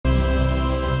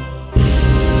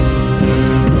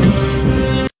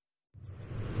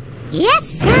Yes,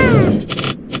 sir.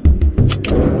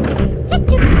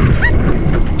 Victory.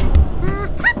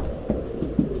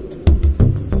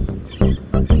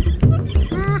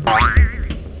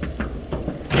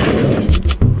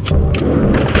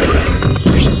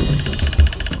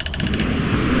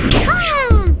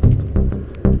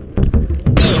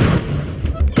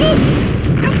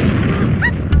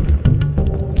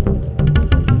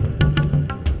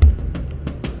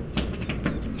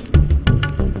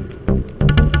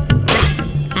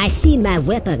 I see my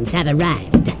weapons have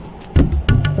arrived.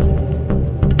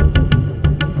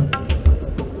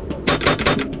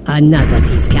 Another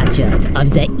piece captured of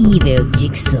the evil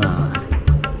jigsaw.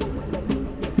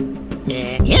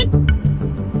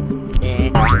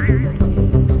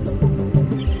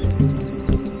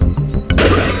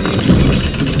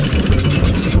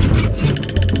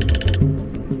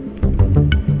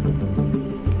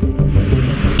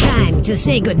 Time to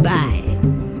say goodbye.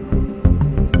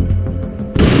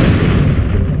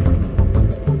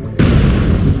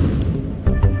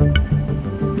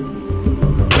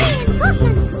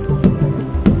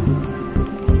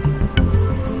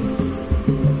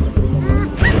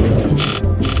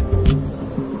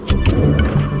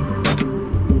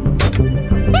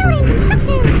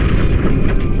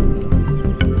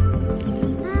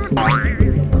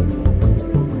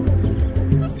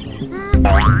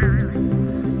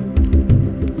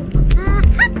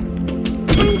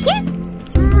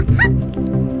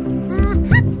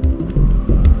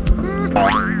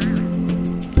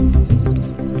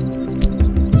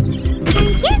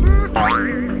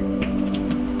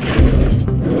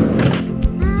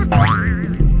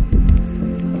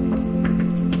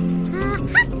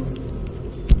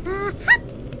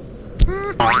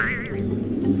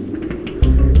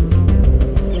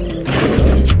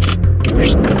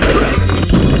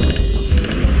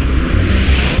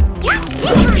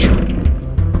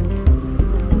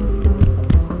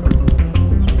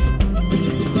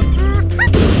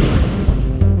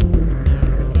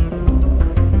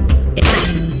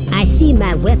 I see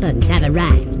my weapons have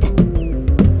arrived.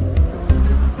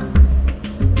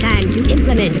 Time to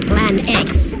implement Plan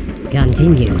X.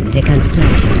 Continue the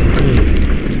construction, please.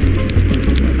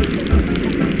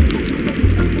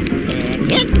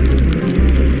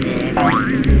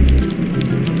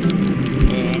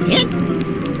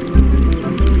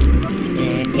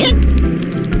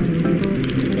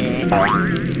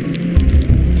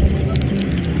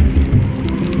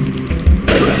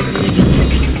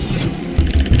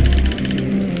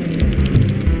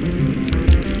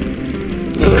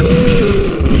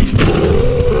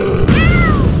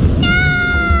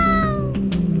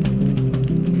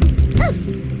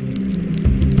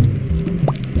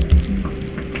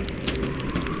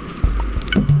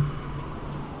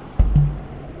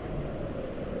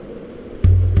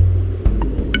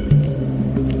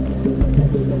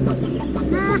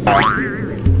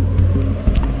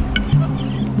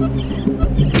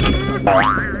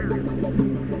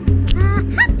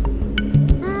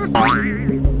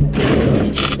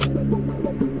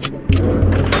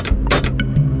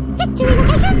 Victory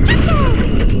location captured!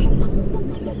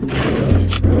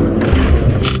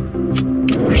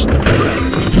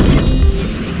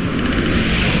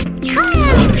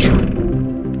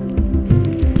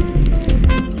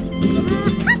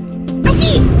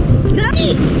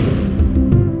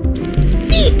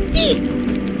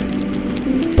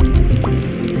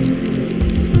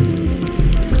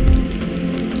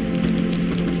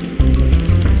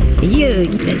 You,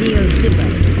 the deal's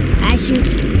simple. I shoot,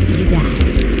 you die.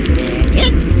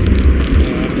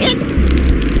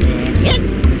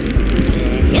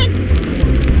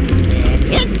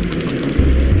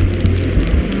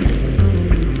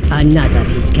 Another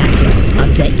piece captured of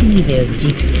the evil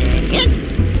jigsaw.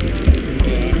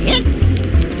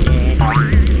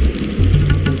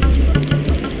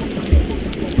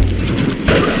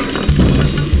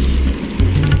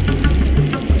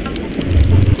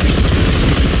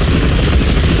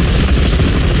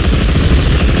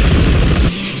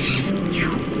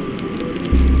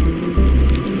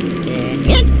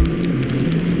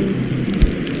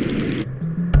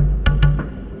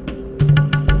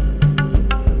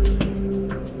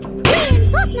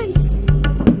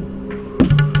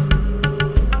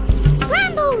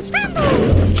 Scramble! Scramble!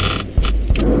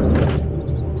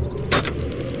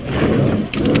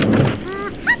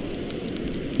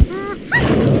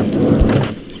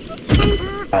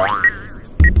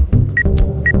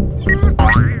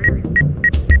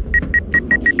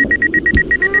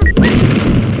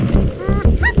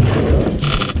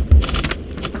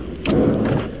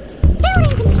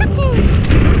 Building constructed!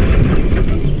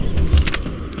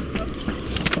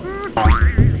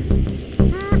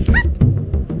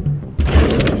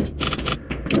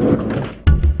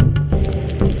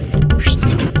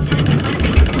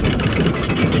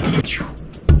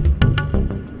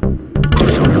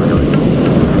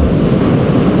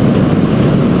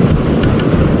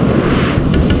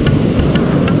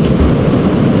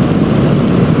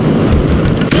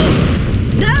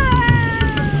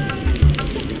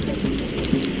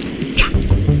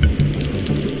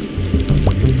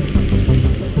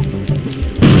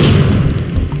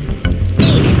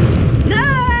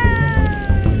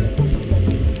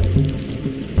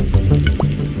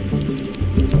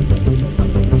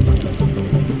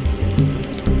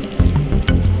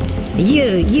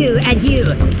 You, and you,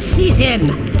 seize him!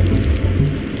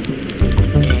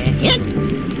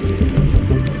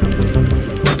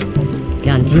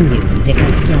 Continue the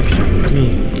construction,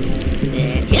 please.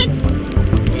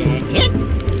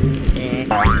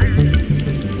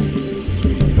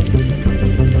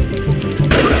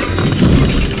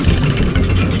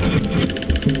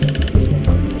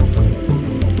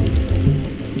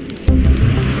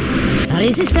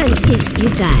 Resistance is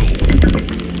futile.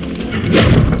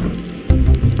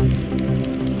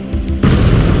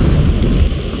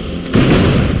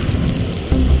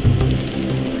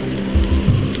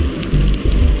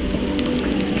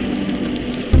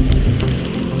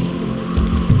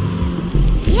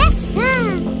 Yes,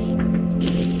 sir.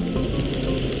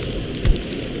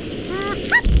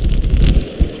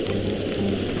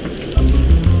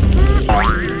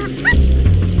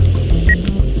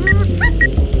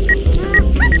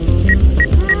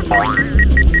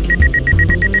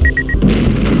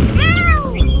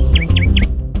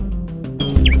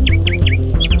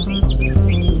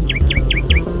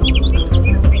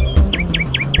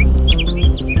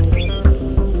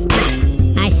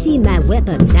 I see my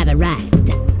weapons have arrived.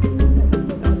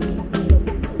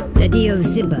 The deal's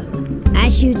simple. I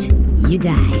shoot, you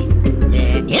die.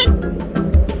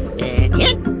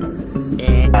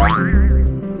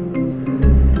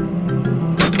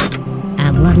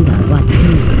 I wonder what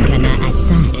doom can I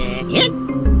assign.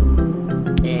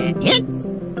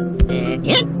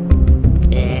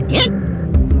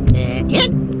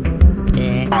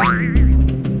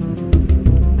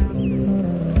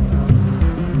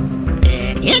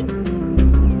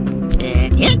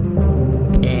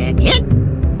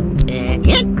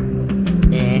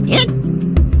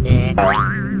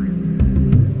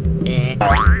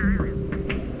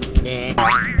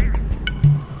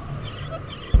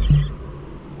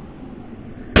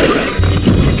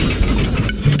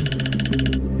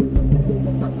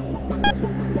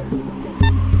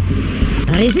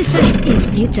 Resistance is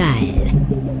futile.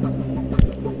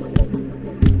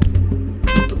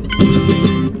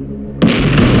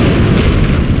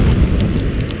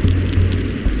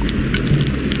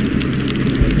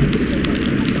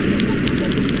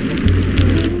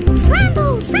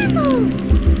 Scramble, scramble.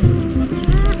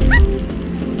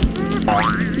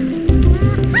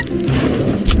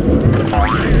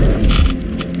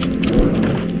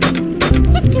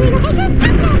 Victory location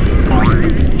captured.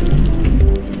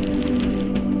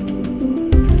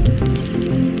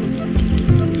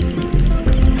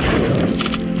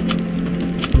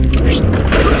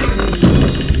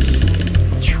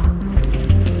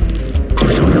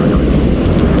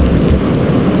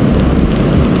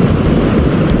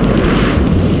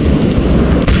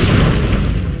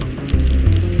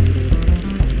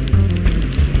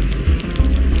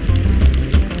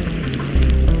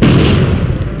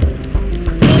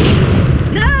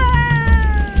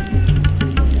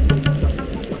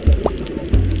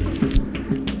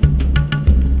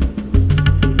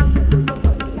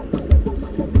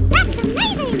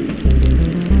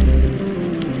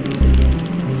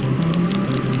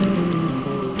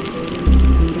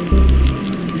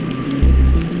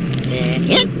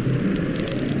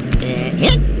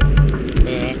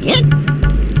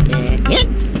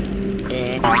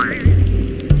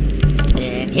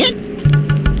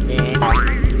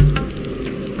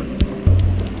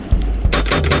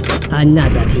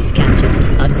 Another piece captured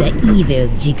of the evil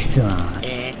jigsaw.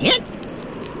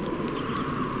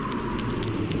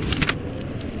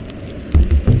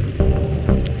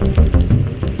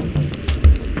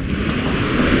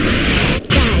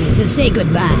 Time to say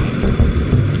goodbye.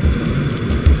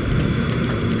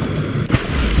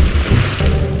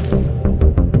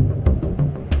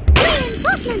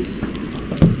 Reinforcements.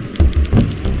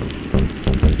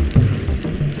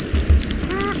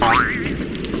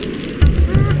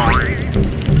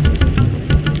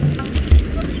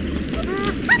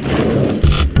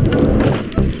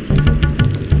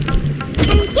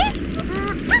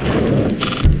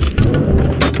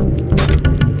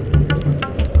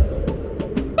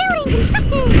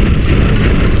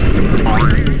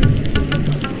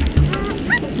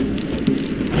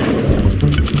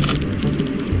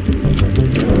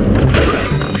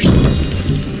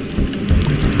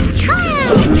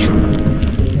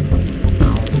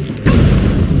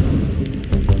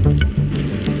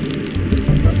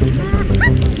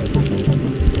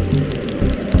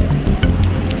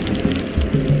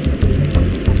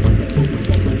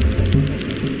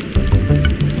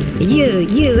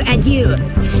 You, and you,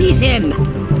 seize him!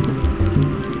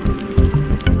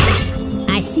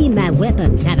 I see my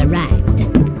weapons have arrived.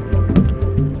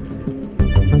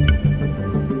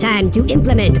 Time to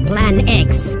implement Plan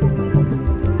X.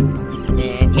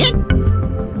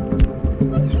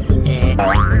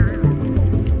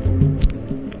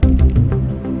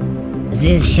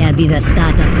 This shall be the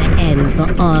start of the end for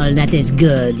all that is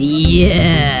good.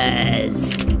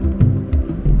 Yes!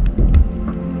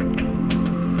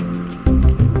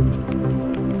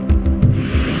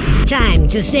 Time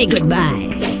to say goodbye.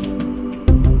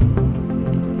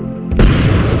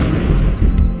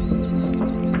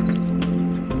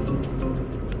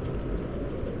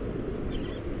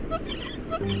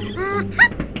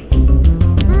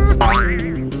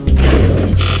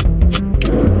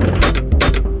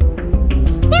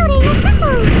 Building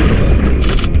assembled.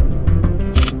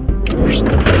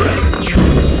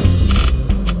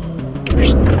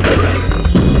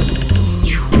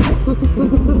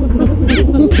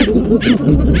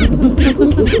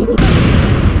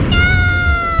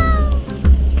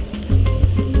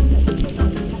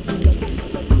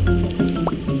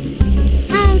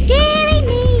 Oh, dearie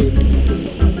me.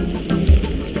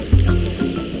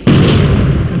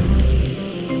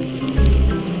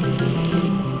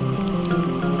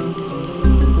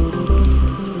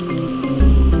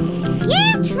 You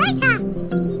traitor!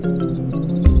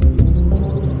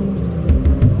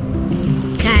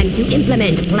 Time to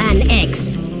implement Plan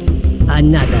X.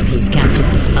 Another piece captured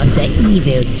of the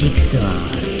evil jigsaw.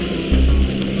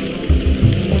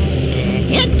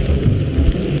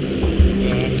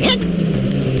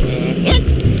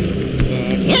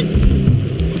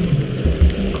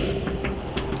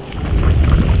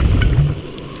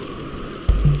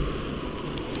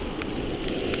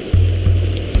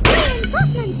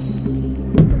 Reinforcements!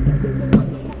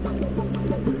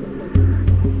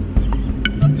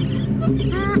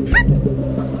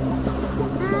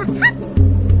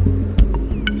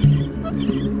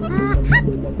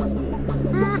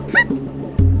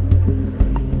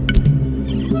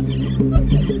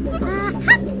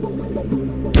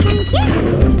 Thank you.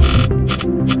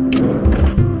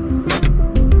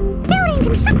 Building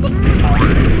constructed.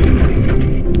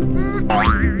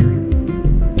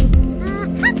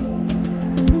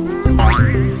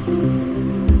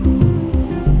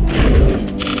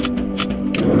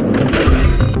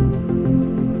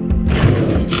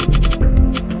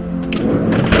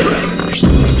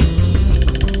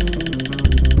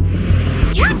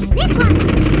 Watch this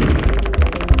one.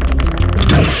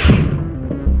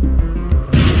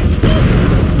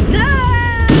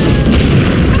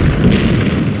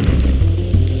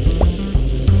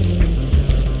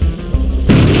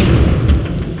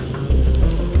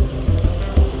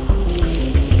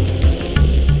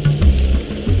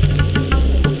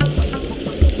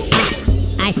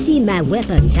 I see my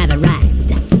weapons have arrived.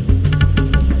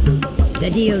 The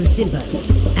deal's simple.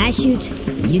 I shoot,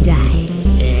 you die.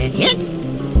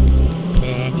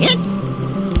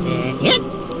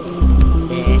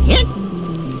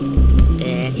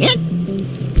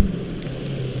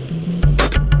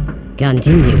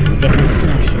 Continue the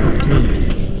construction,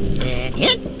 please.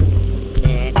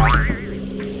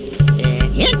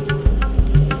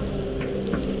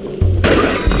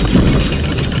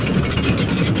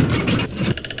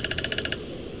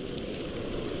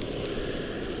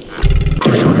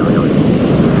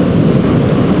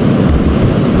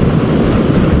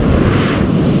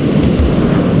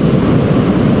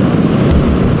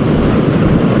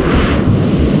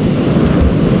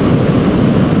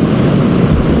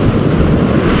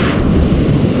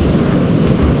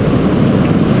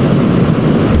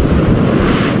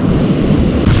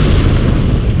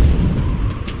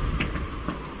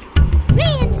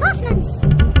 Reinforcements!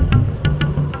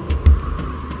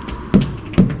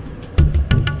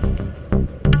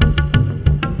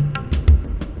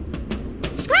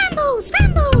 Scramble!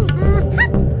 Scramble!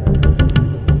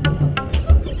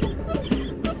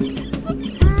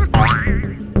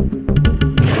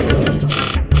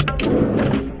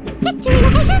 Victory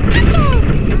location captured!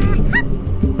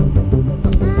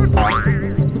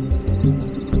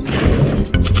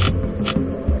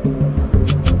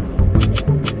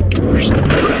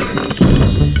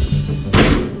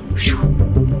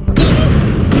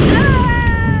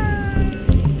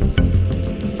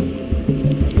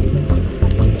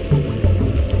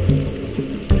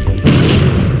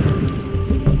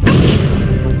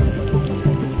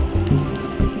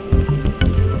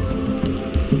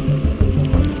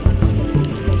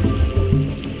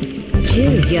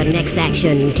 Choose your next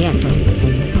action carefully.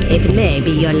 It may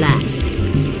be your last.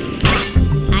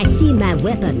 I see my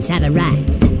weapons have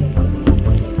arrived.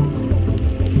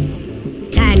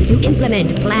 Time to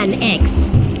implement Plan X.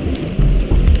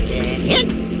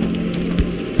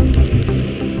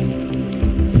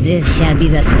 This shall be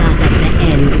the start of the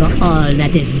end for all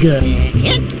that is good.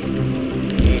 Hit!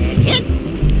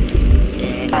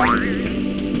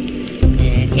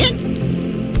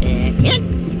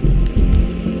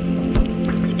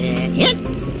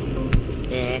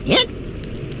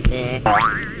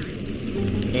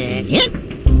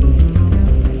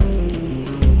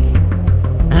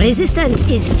 Resistance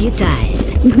is futile.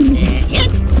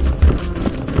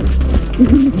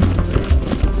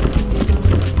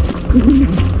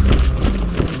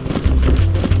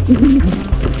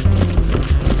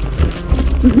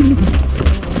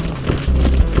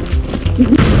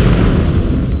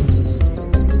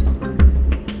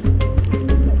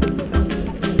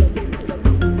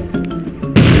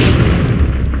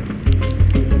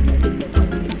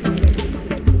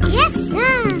 Yes,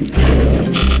 sir.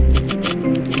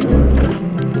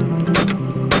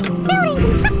 Building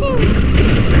constructed.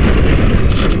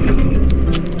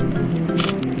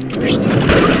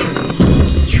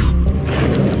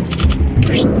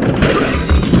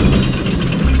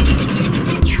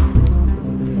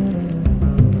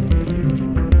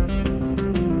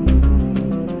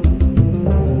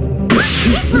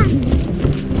 This one.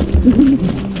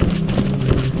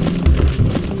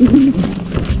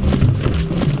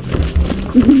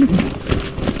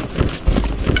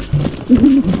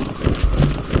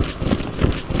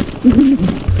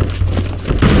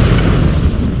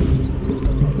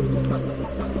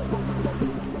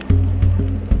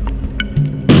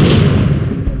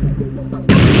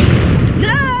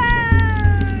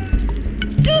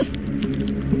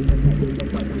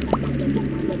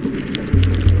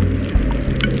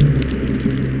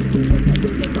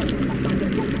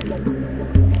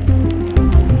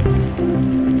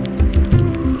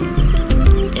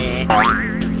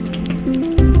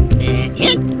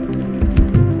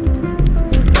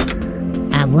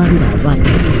 I wonder what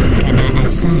can I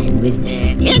assign with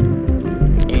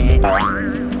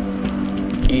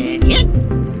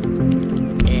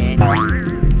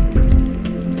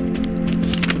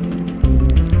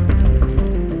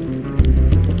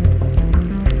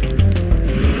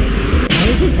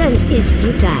Resistance is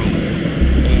futile.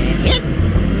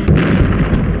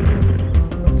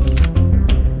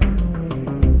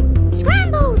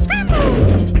 Scramble, scramble.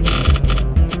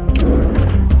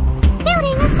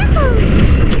 Building assembled.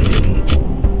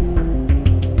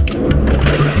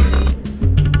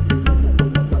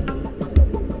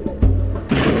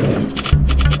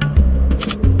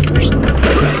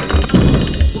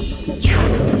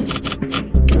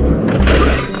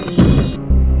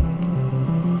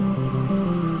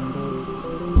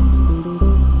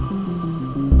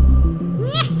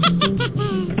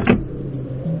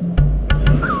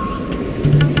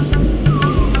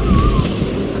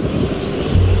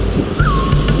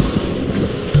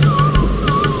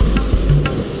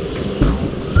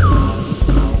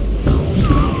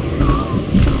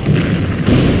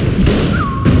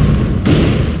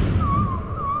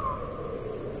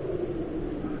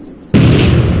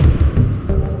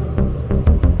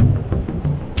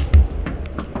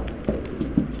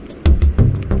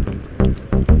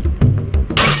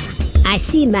 I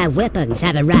see my weapons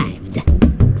have arrived.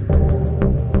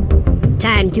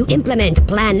 Time to implement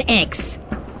Plan X.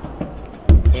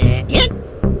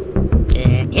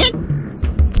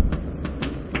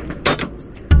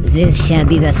 This shall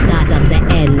be the start of the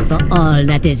end for all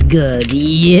that is good.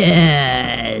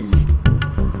 Yes!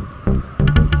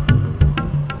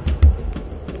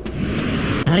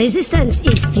 Resistance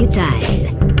is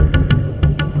futile.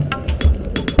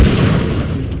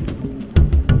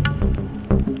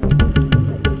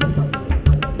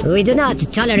 We do not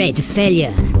tolerate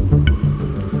failure.